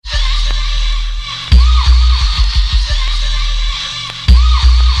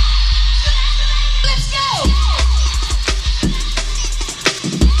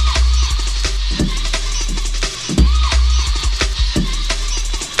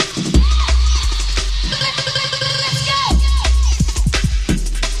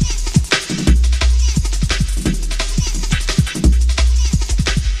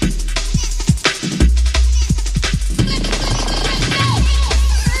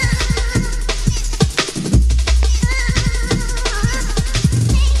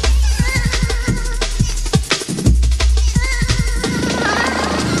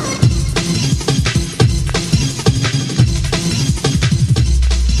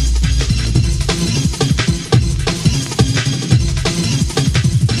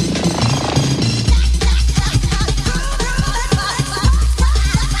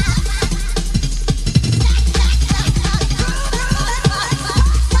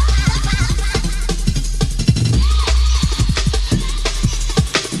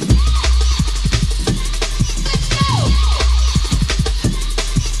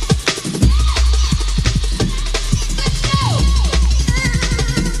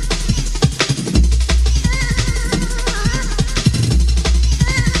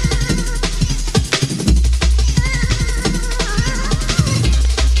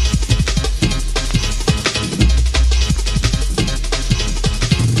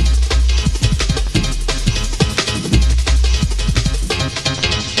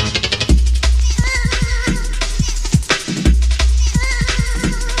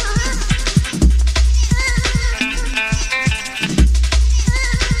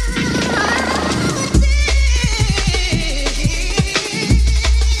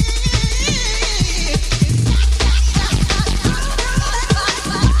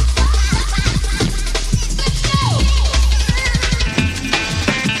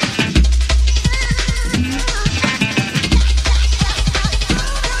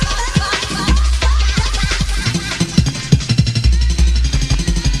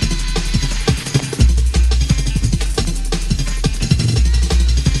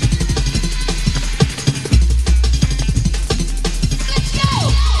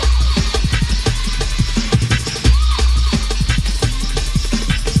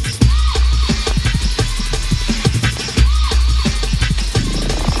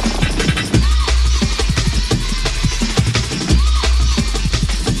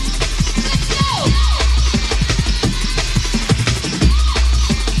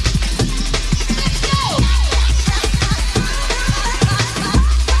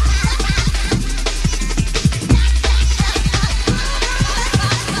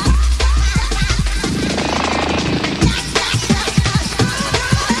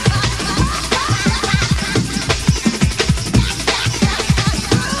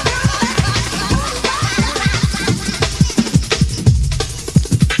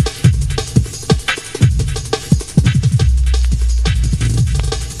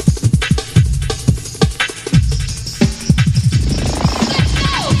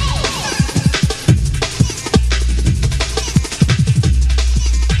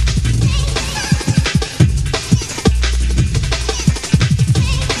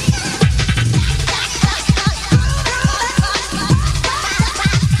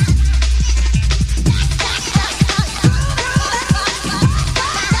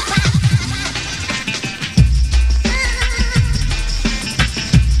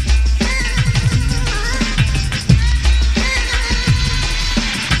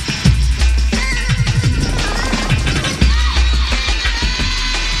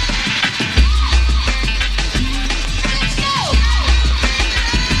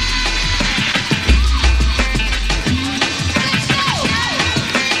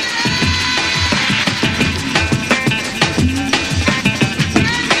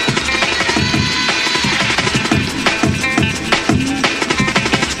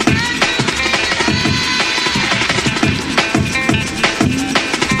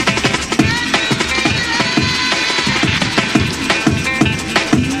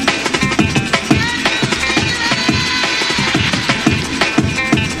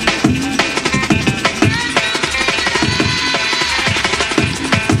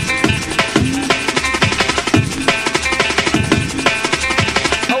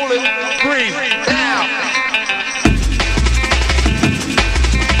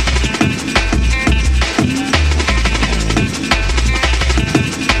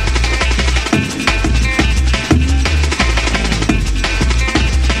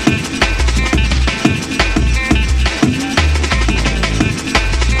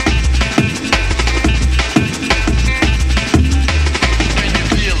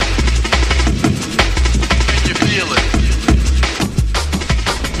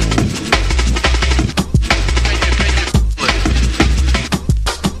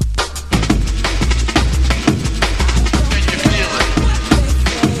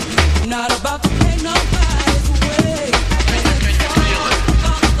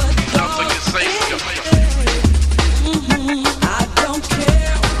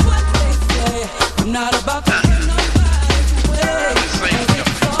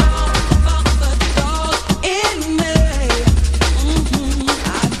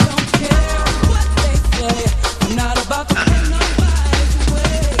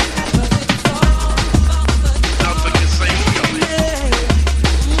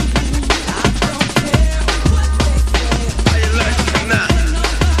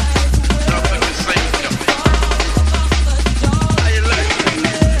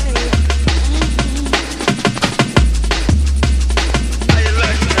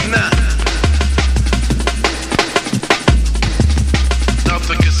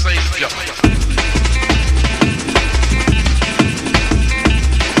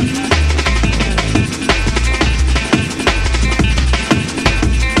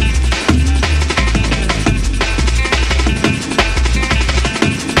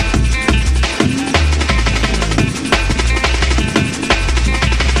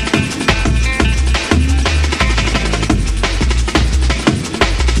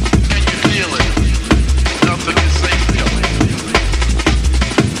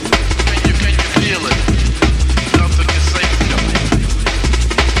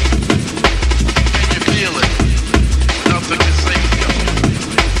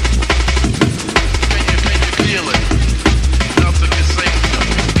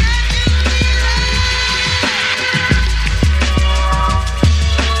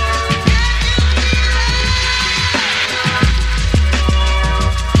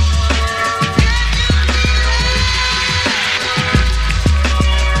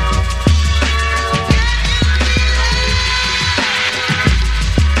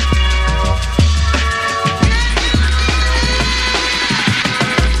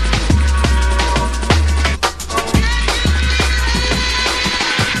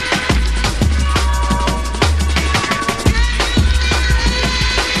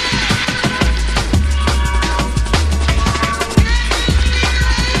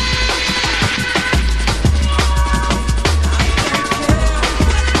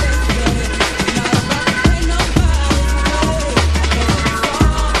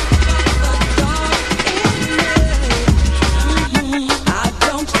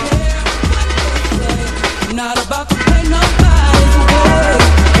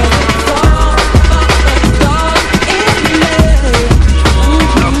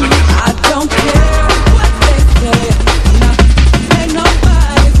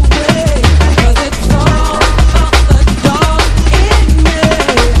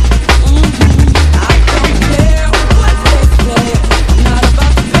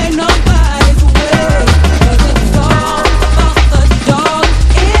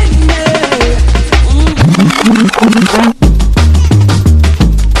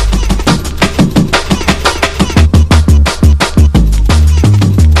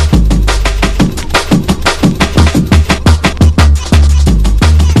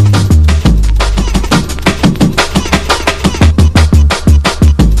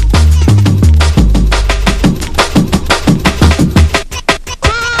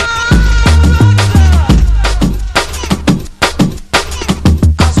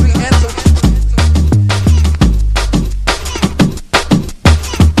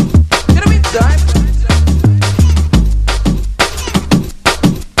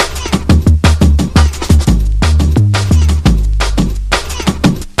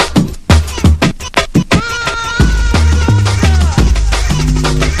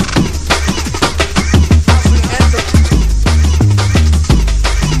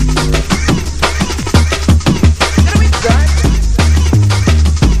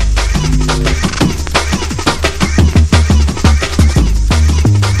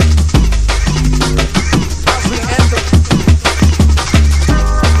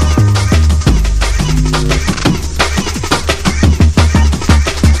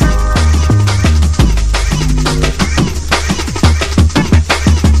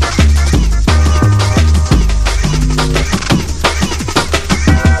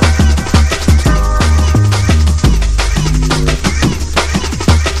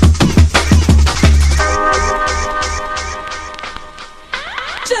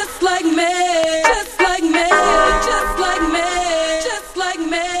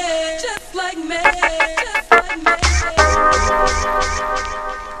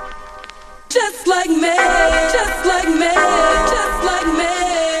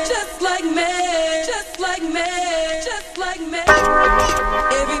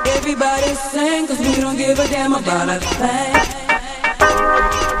Everybody sing, 'cause we don't give a damn about a thing.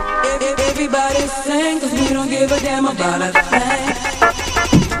 Everybody sing, 'cause we don't give a damn about a thing.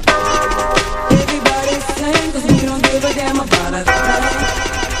 Everybody sing, 'cause we don't give a damn about a thing.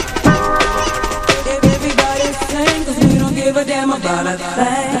 Everybody sing, 'cause we don't give a damn about a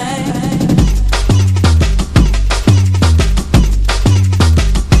thing.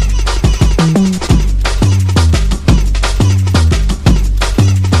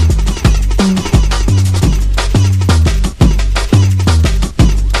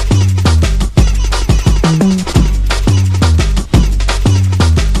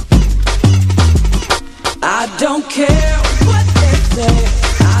 I don't care what they say.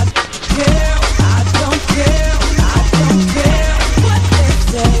 I don't care. I don't care. I don't care what they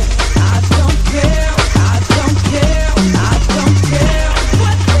say. I don't care. I don't care. I don't care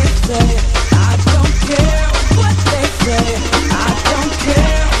what they say. I don't care what they say. I don't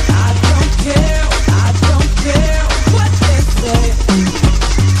care. I don't care. I don't care what they say.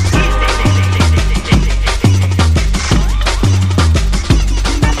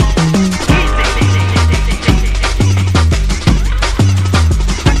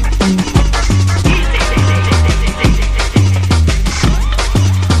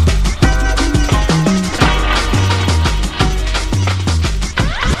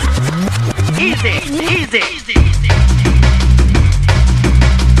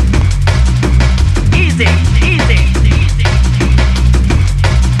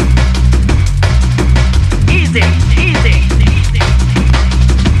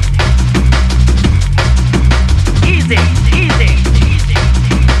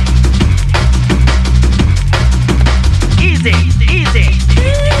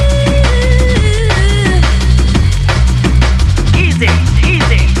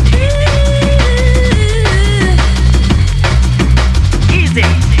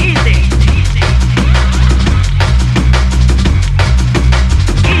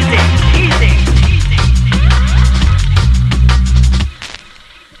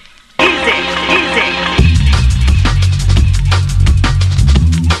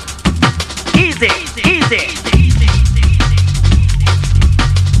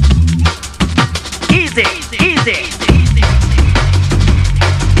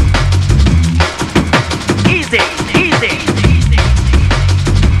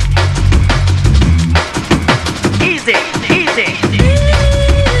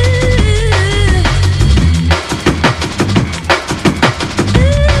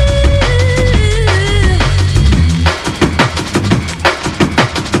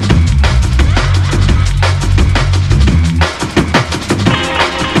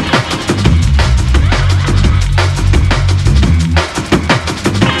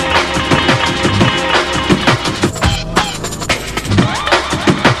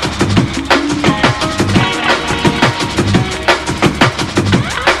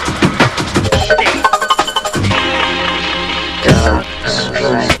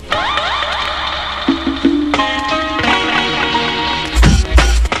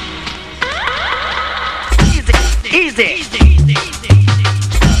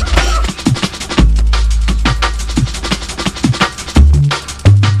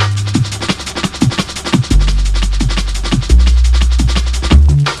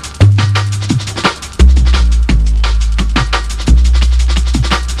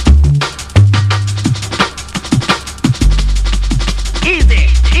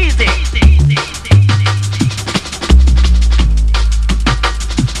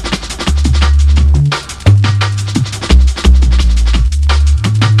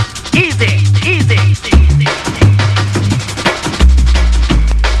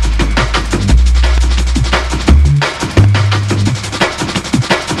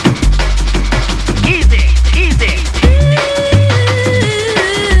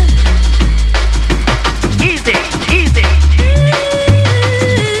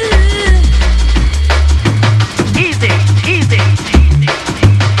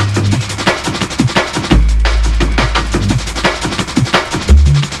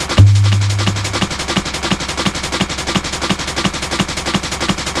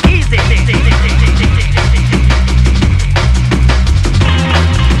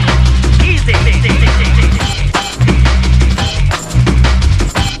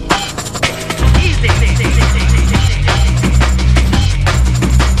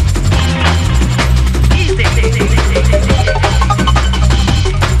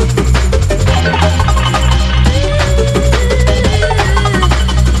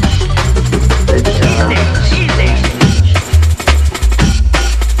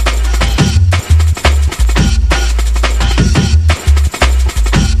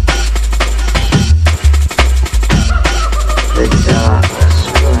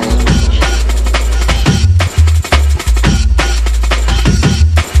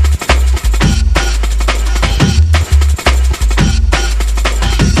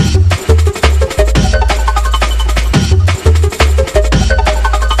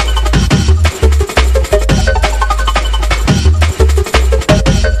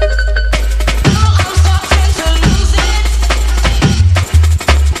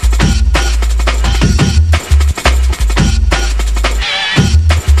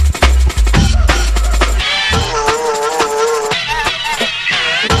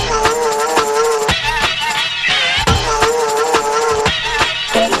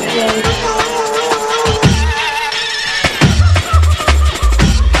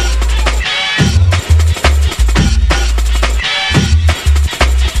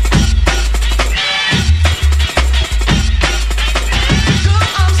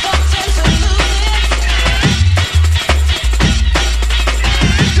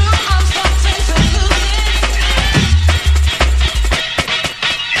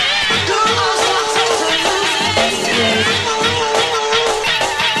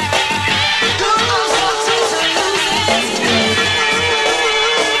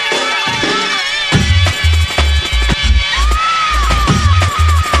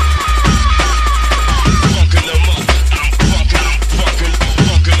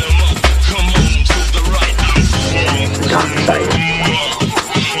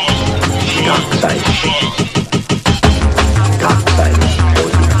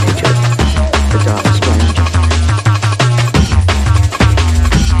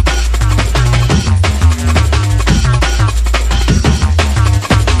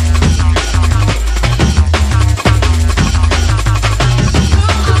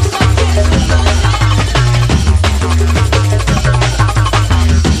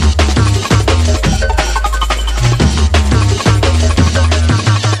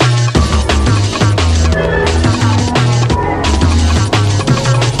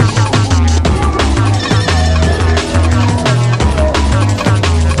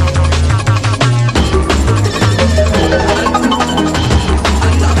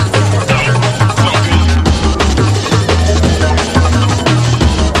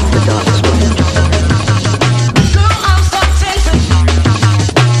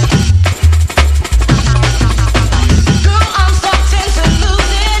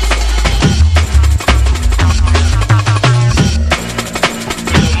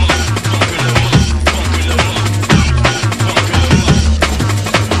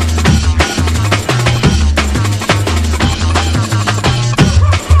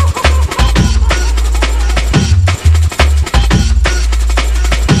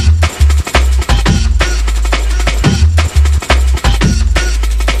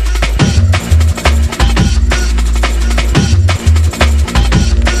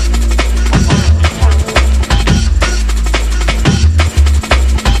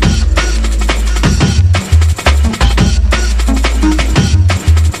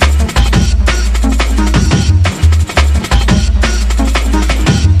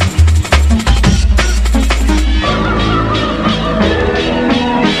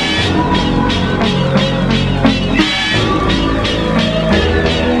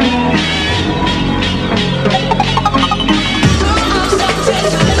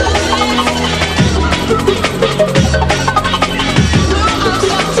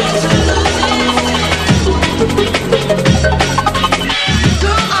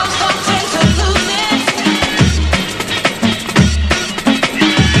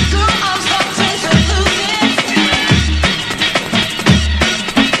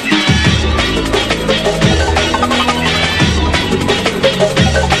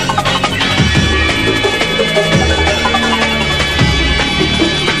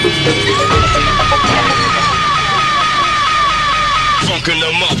 funkin'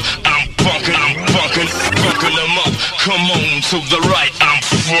 them up. I'm funkin' them up. Come on to the right, I'm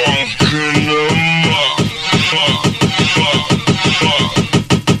funkin' them up.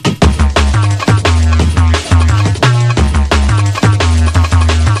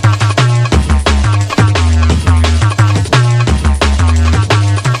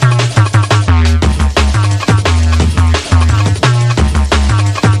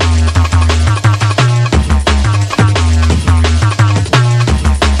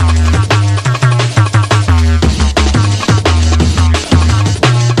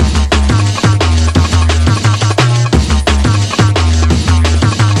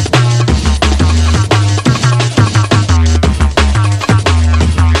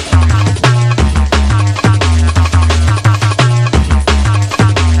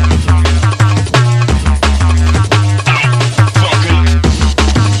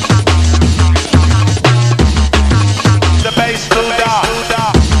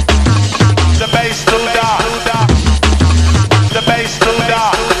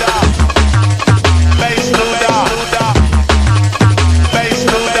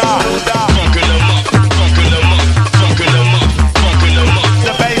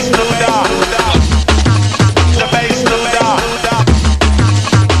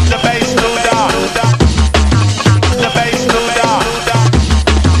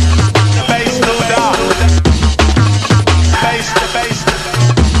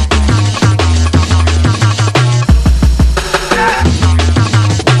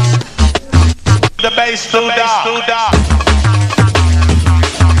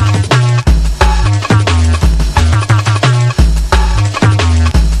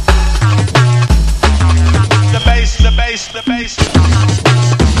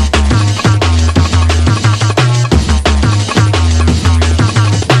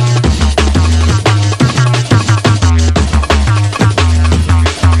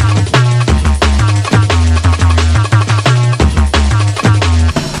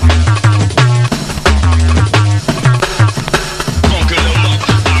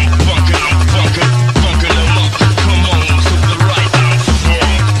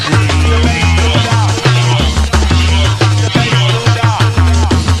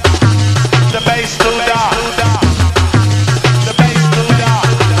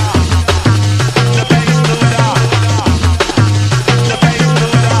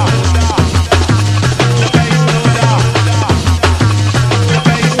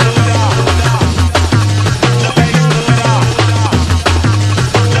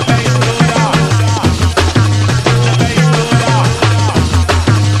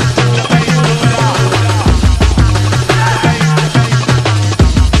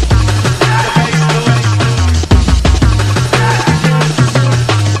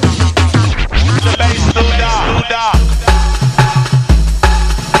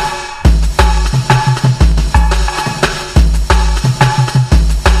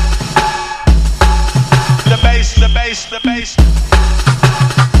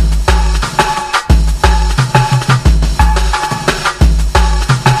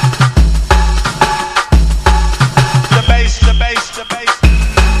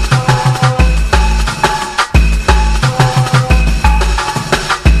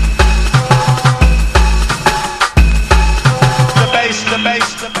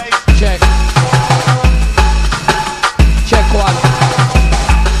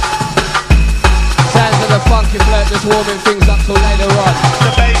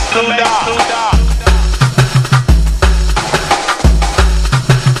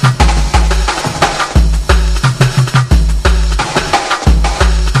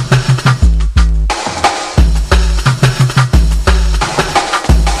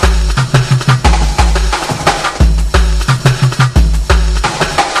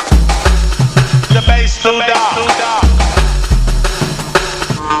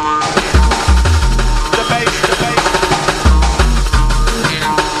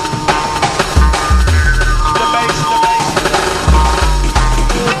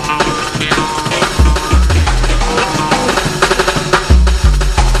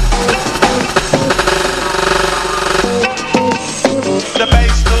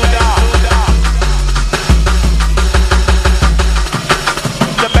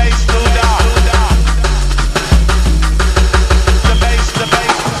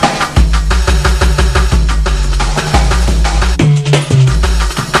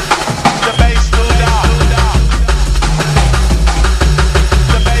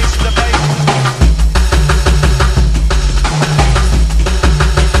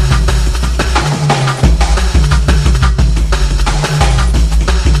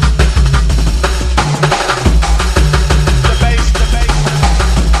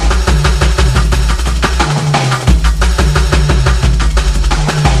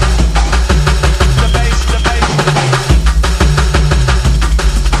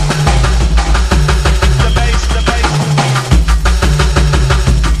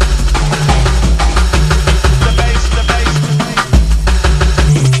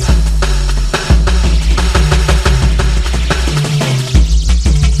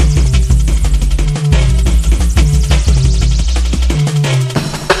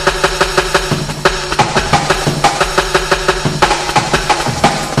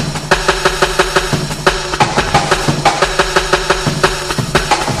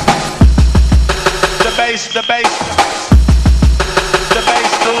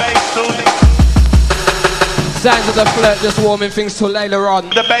 Sounds of the Flirt, just warming things till later on.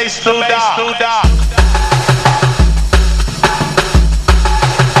 The bass too dark.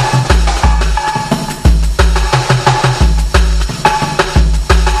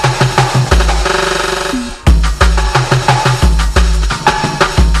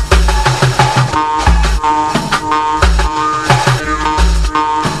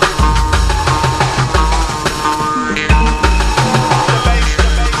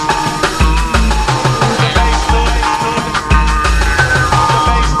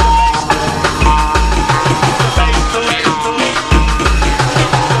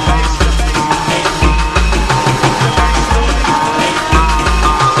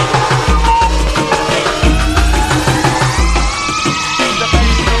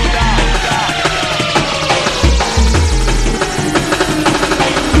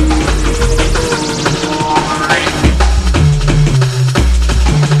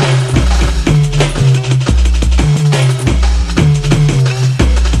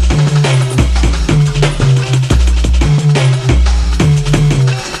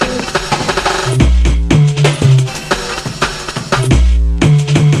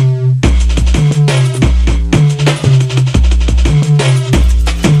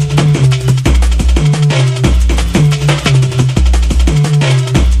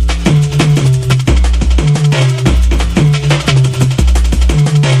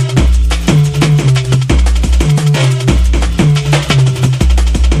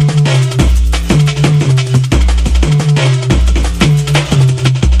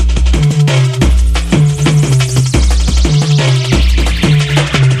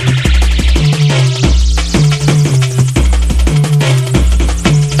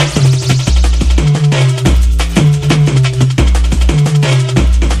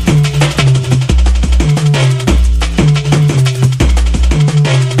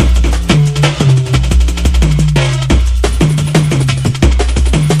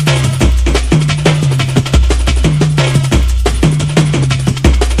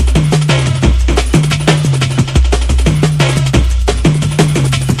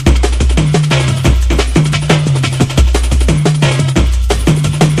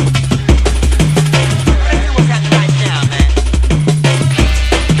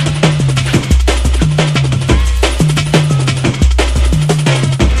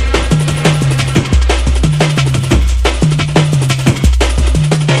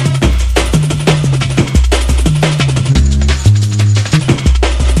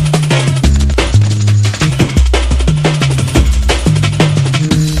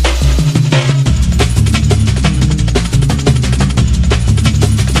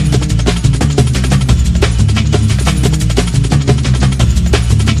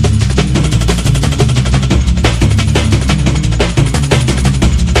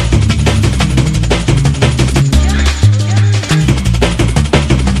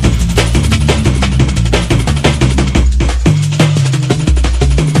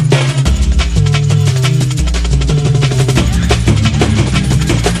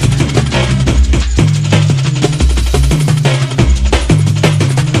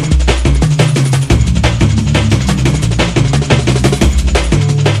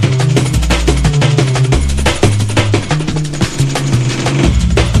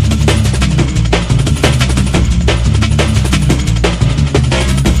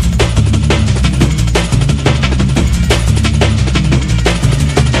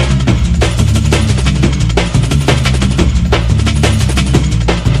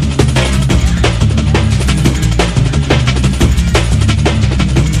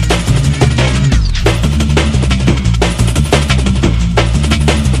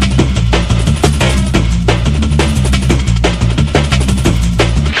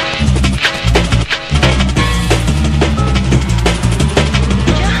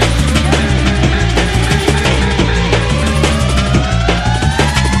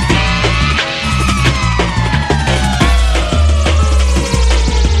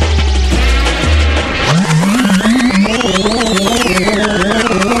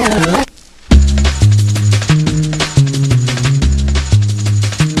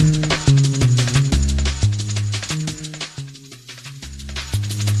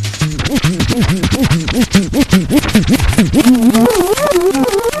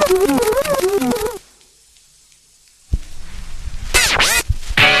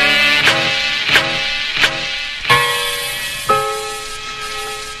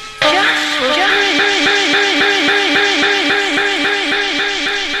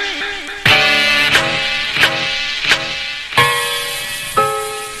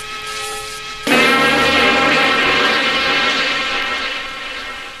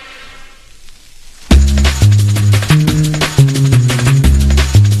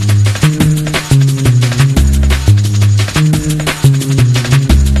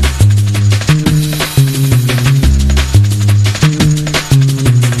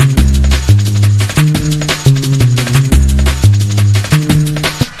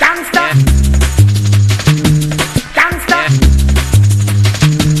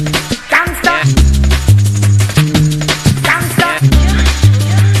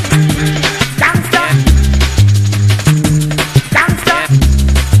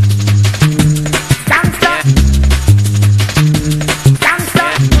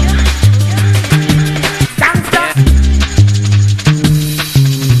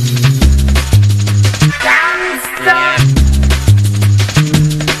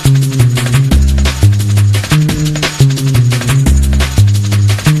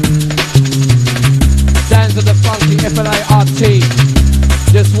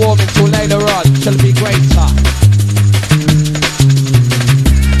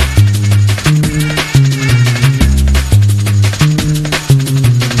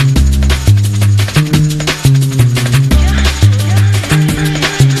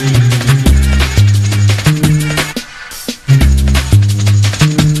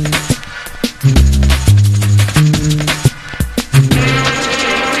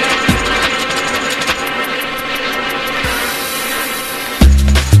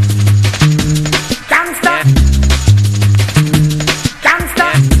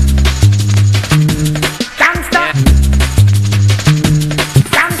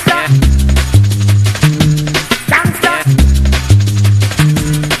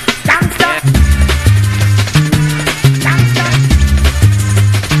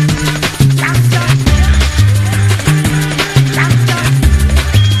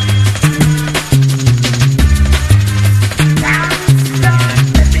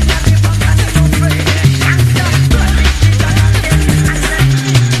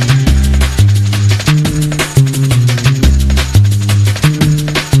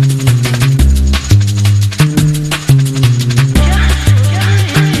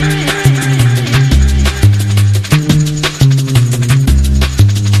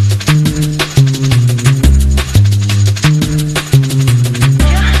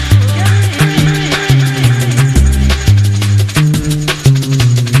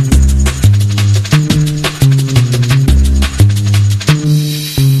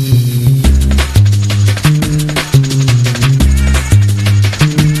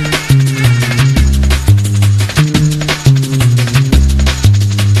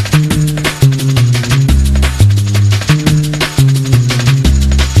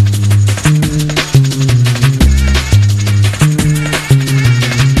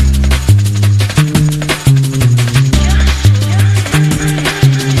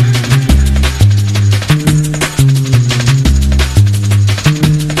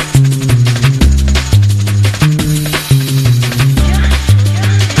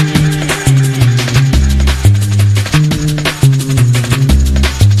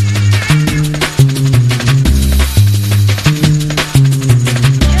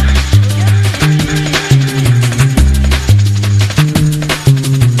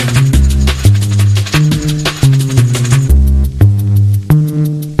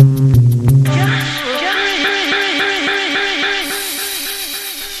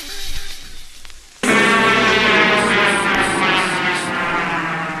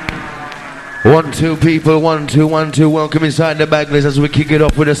 1, 2 people, 1, 2, 1, 2. Welcome inside the Bagless as we kick it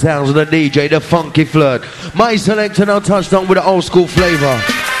off with the sounds of the DJ, the funky Flirt. My selector now touched on with the old school flavor.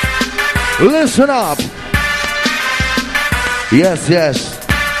 Listen up. Yes, yes.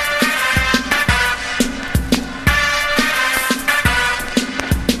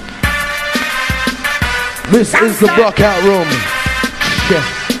 This is the blockout room. Yeah.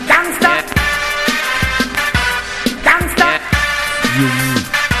 Gangsta. Gangsta.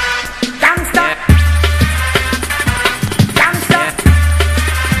 Gangsta. Gangsta. Gangsta.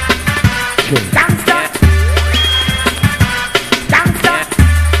 Gangsta. Gangsta.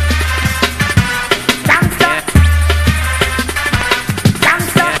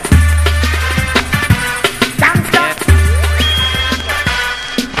 Gangsta. Gangsta.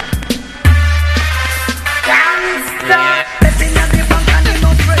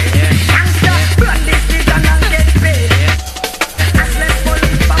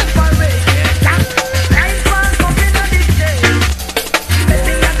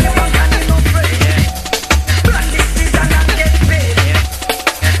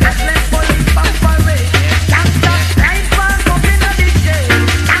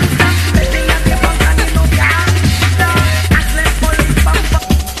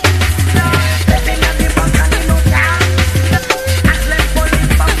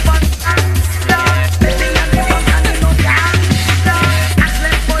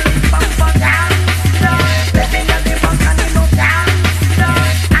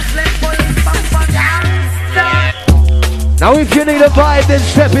 Now if you need a vibe, then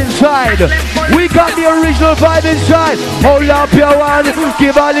step inside. We got the original vibe inside. Hold up your hand,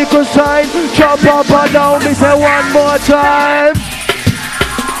 give a little sign. Jump up and down, me say one more time.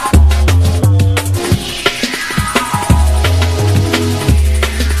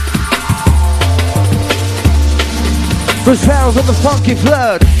 The sounds of the funky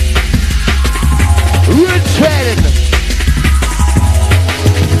Flirt. Returning.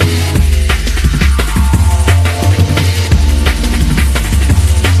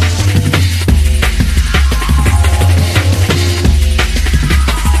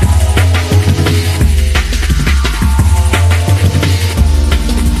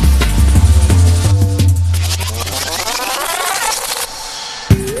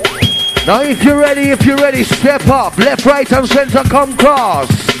 Now if you're ready, step up. Left, right and center, come cross.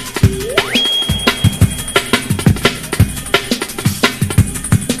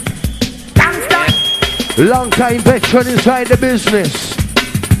 Long time veteran inside the business.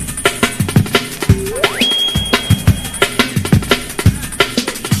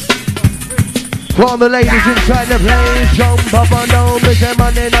 For the ladies inside the place, jump up and down. Miss a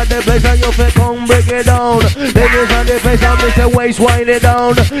man in the place and you feel come break it down. Ladies on the place and miss a waist wind it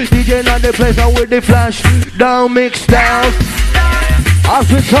down. DJ on the place and with the flash down, mix down. As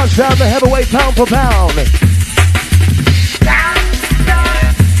we touch down the heavyweight pound for pound.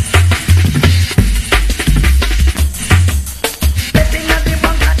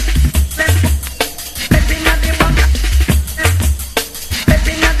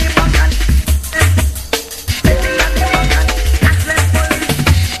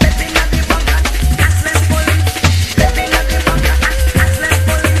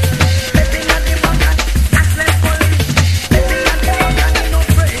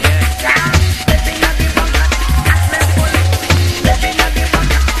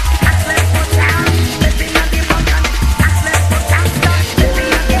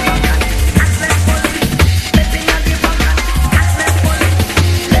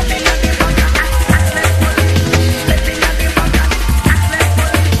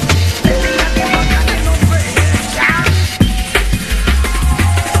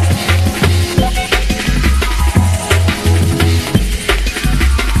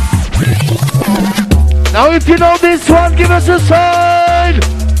 Now if you know this one, give us a sign.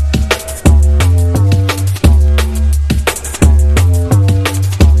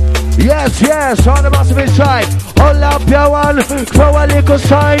 Yes, yes, on the massive inside. Hold up your one, throw a little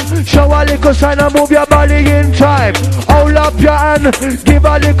sign, show a little sign and move your body in time. Hold up your hand, give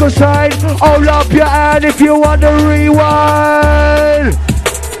a little sign. Hold up your hand if you want to rewind.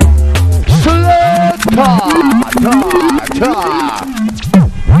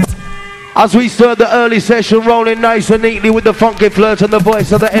 As we start the early session, rolling nice and neatly with the funky Flirt and the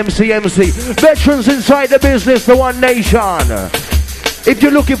voice of the MC. Veterans inside the business, the One Nation. If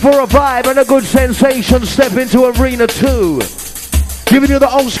you're looking for a vibe and a good sensation, step into Arena 2. Giving you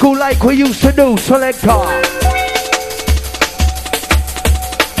the old school like we used to do, selector.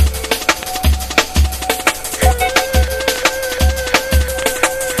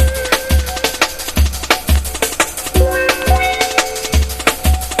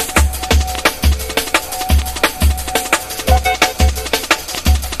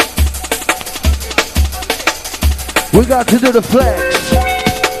 We got to do the flex.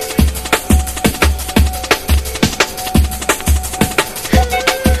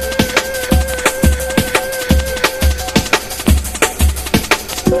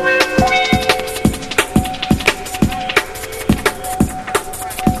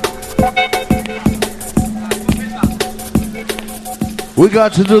 We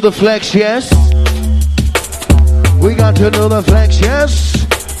got to do the flex, yes. We got to do the flex, yes.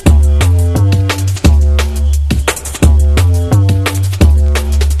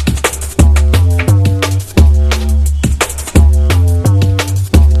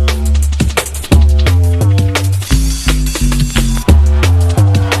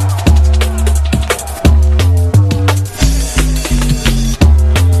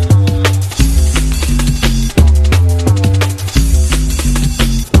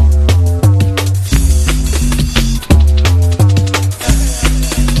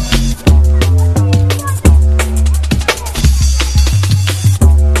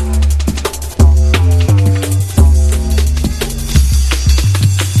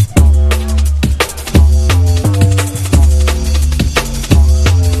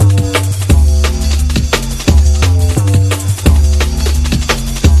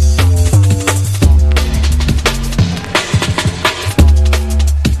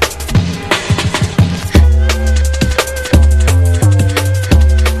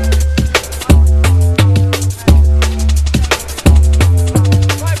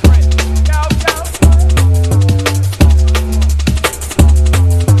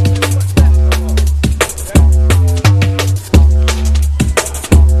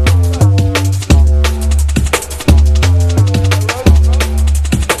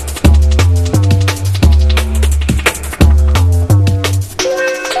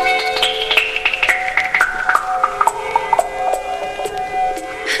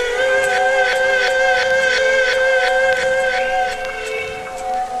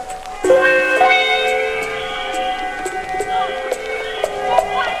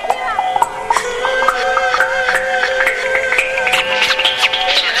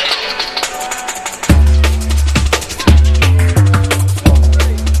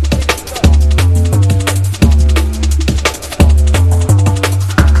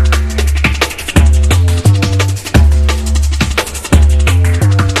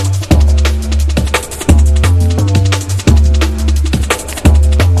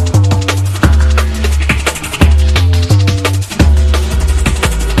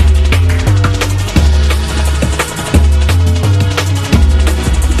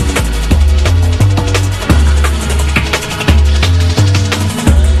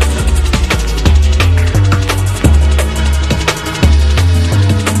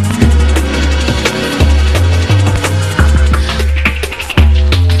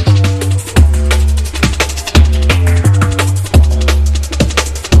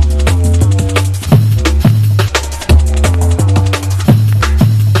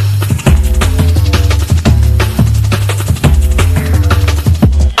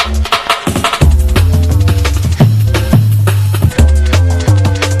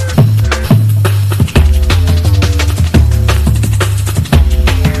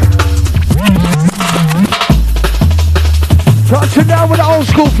 Touching down with the old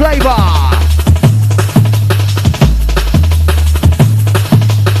school flavor.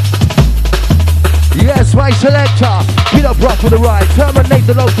 Yes, my selector. Get up rough for the ride. Terminate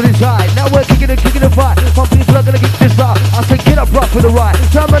the load to the side. Now we're kicking the fight. Some people are gonna kick this up. I say get up rough for the ride.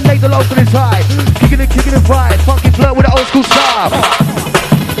 Terminate the load to the side. Kicking the fight. Funky flirt with the old school style.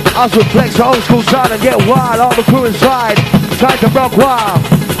 Us will flex the old school sound and get wild. All the crew inside. Time to rock wild.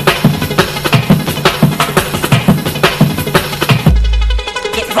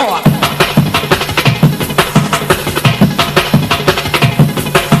 Get raw.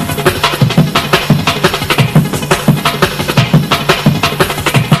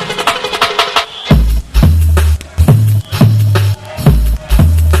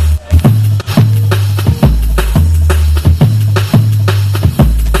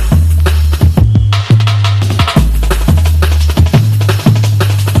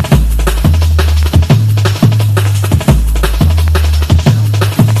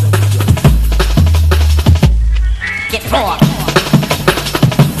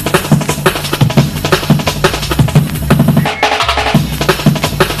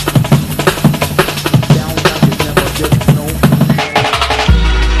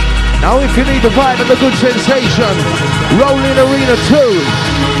 Now if you need the vibe and the good sensation, Rolling Arena 2.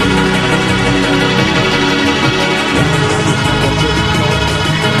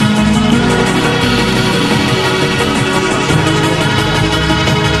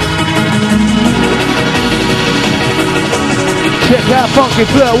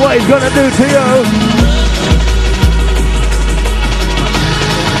 funky Flirt, what he's gonna do to you?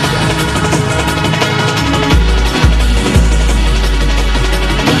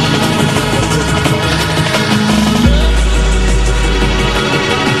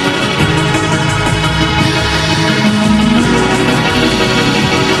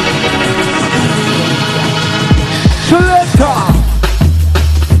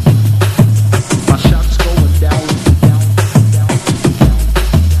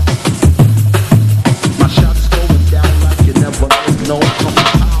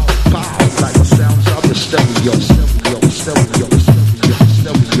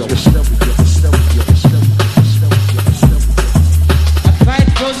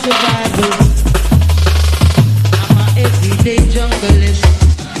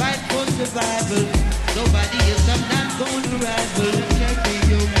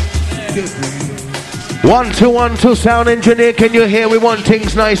 One, two, sound engineer, can you hear? We want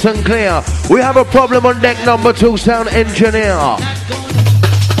things nice and clear. We have a problem on deck number 2, sound engineer.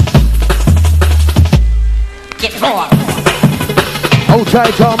 Get raw. Hold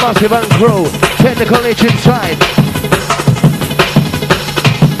tight to our massive and crew. Technical itch inside.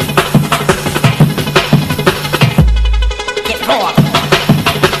 Get raw.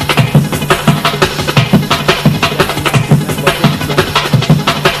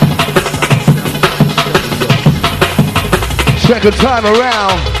 Second time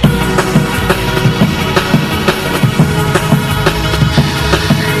around.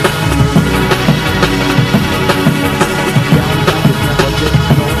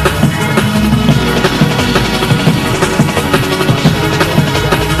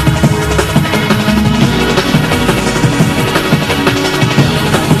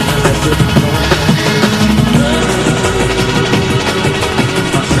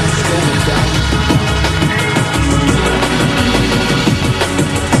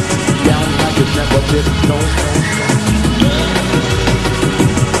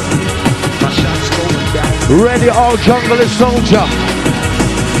 Ready, all jungle is soldier.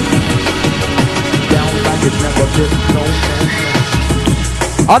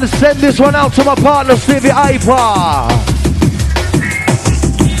 I'll send this one out to my partner Stevie Ipa.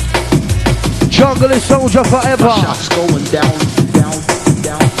 Jungle is soldier forever. My shots going down, down,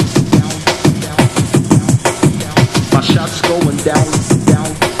 down, down, down, down. My shots going down,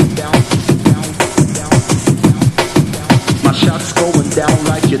 down, down, down, down, down. My shots going down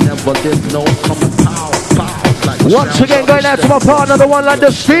like you never did. No coming pow. Once again, going out to my partner, the one like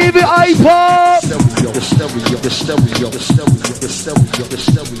the Stevie Ipa.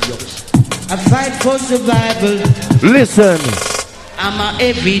 I fight for survival. Listen. I'm an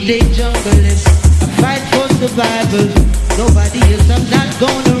everyday junglist. I fight for survival. Nobody else, I'm not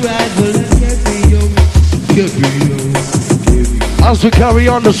gonna rival. Get me. As we carry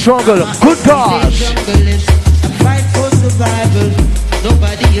on the struggle, good gosh. I fight for survival.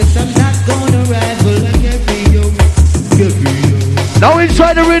 Nobody else, I'm not gonna rival. Now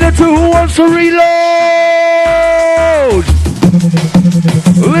inside the arena 2, who wants to reload?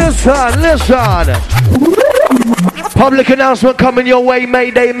 Listen. Public announcement coming your way,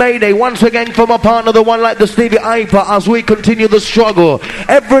 Mayday, Mayday. Once again for my partner, the one like the Stevie Ipa, as we continue the struggle.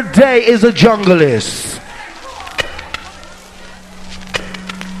 Every day is a junglist.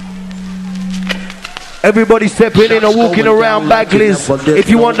 Everybody stepping in and walking around Bagley's. If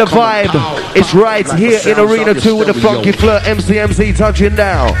you want the vibe, it's right here in Arena 2 with the Funky Flirt MC touching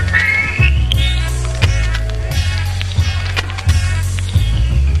down.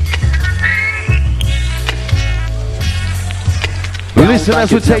 Listen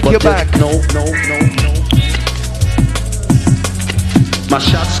as we take you back. No. My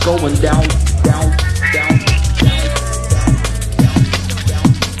shots going down, down, down,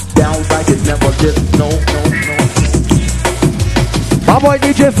 down like it never did. No. My boy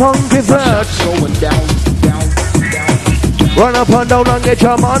DJ Funky Flirt. Going down. Run up and down and get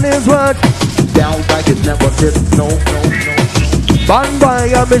your money's worth. Down like it never did. No. Bang by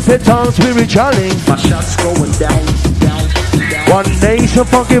a visit on spiritually. My shots going down. One nation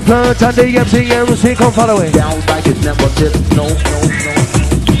Funky Flirt and the MC come follow it. Down like it never did. No.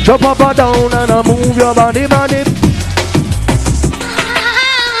 Jump up and down and move your body.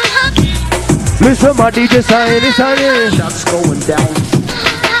 Listen, my DJ sign is shots going down.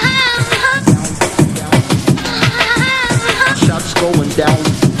 Shots going down.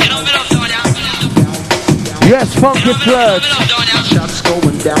 Yes, Funky Flirt. Shots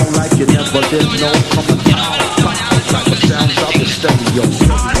going down like you never did. No, coming pow, like the sounds of the stereo.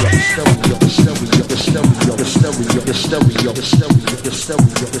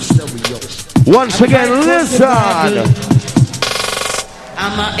 Once again, listen.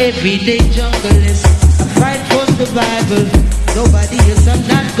 I'm a everyday junglist. I fight for survival. Nobody else, I'm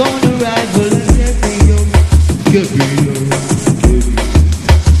not gonna rival. Get me young.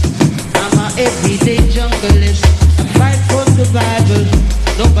 I'm a everyday junglist. I fight for survival.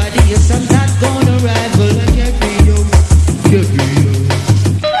 Nobody else, I'm not gonna rival. Get me young.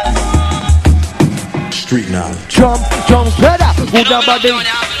 Street now. Jump, spread out. Move that body.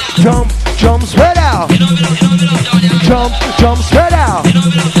 Jump, spread out. Jump, spread out.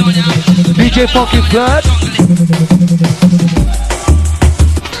 DJ Funky Flirt.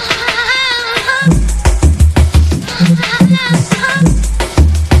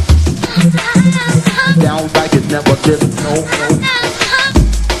 Down like it never did. No.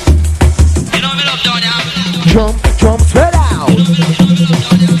 Jump, spread out.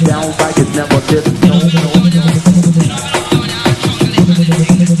 Down like it never did. No.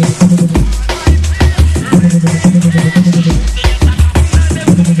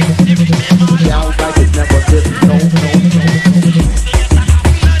 Down like it never did. No.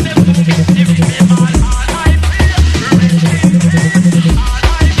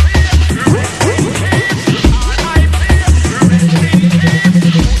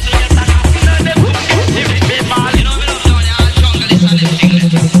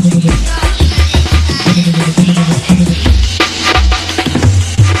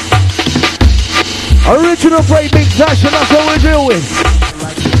 Original break big dash, and that's what we're doing.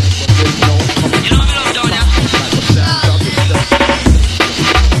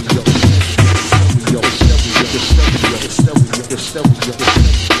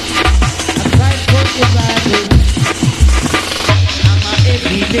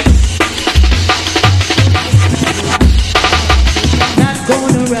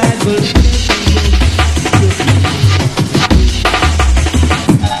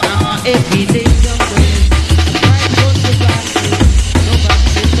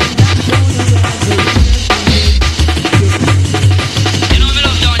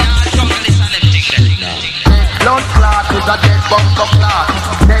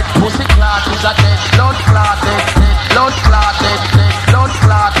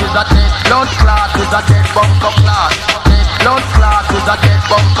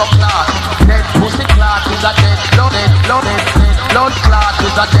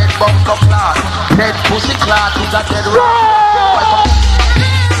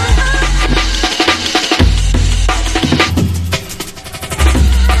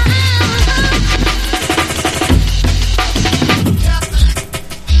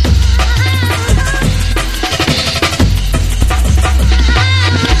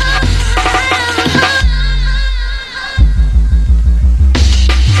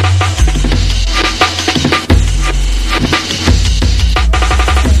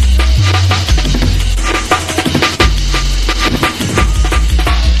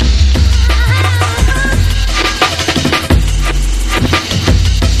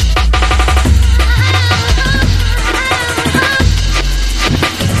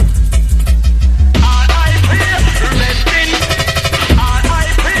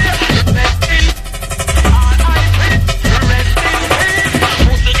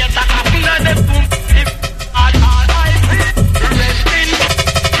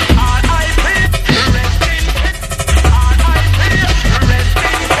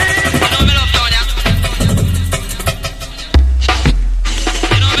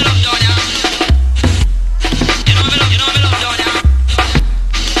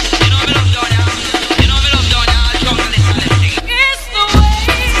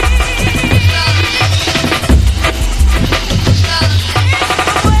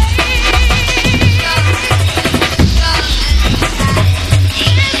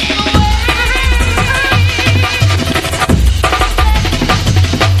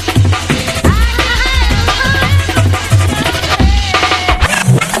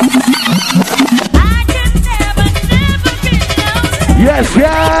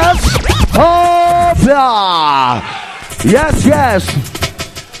 Yes.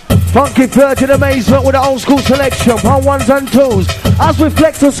 Funky Flirt in amazement with the old school selection on ones and twos as we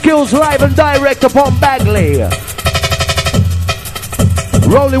flex the skills live and direct upon Bagley.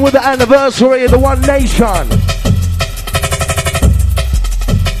 Rolling with the anniversary of the One Nation.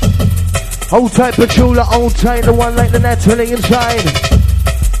 Hold tight, Petula, hold tight, the one like the Natalie inside.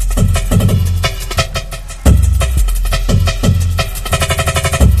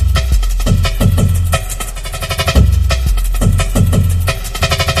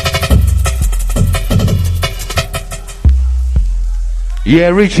 Yeah,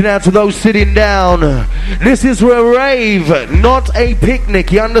 reaching out to those sitting down. This is a rave, not a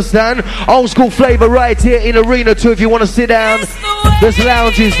picnic, you understand? Old school flavor right here in Arena 2 if you want to sit down. There's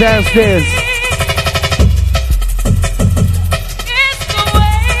lounges downstairs.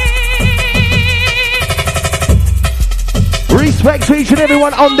 Respect to each and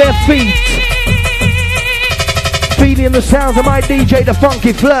everyone on their feet. Feeling the sounds of my DJ, the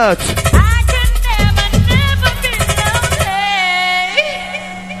Funky Flirt.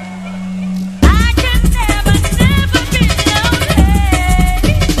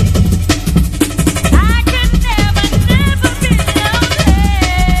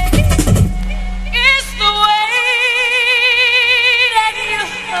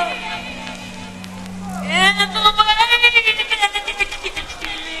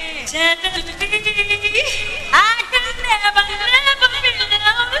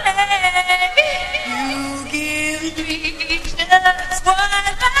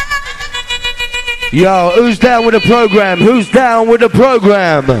 Yo, who's down with the program? Who's down with the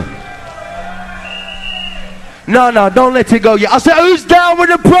program? No, don't let it go yet. I said, who's down with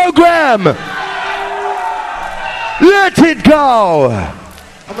the program? Let it go.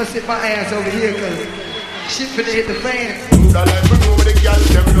 I'm gonna sit my ass over here because shit finna hit the fan.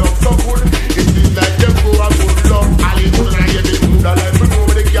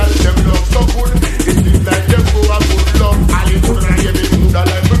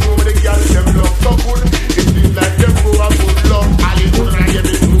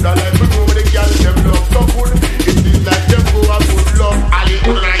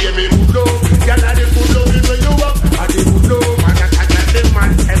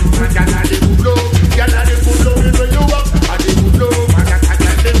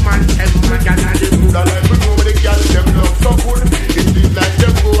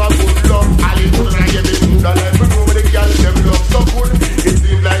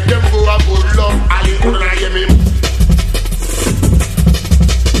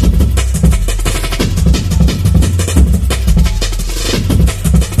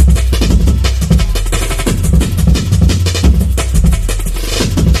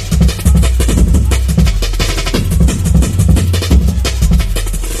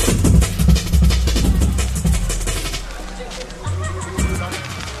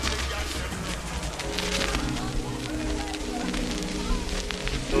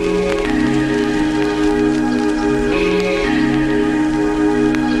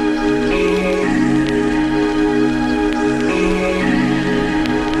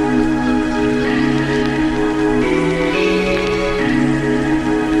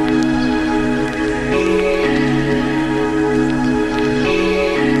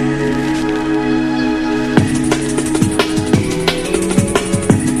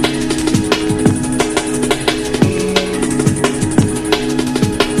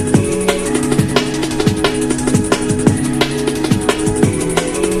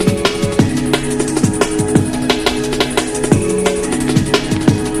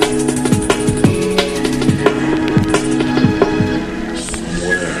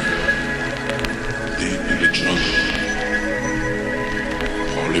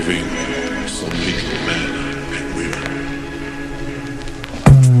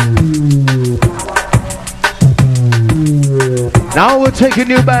 Now we're taking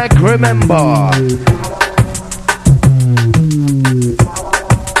you back, remember.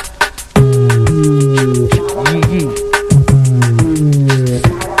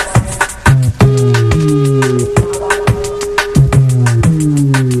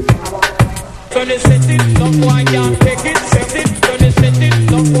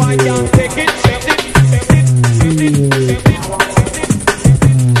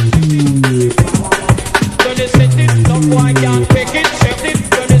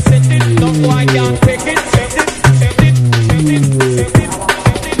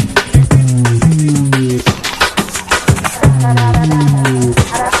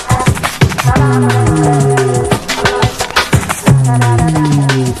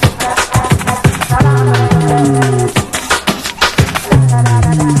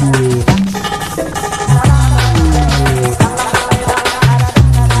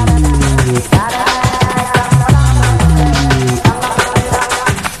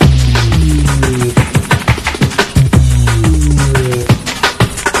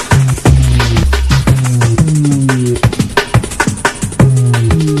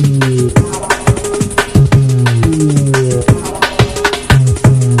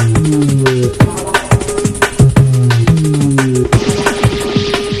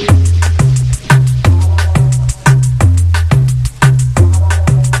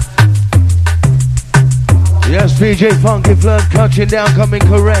 DJ Funky Flirt touching down, coming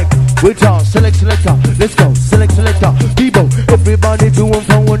correct. We talk, select, selector, let's go, select, selector. People, everybody to and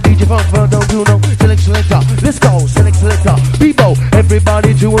from one DJ Funk, don't do no, select, selector, let's go, select, selector. People,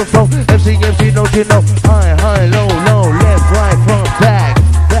 everybody to and from MC, don't you know? High, high, low.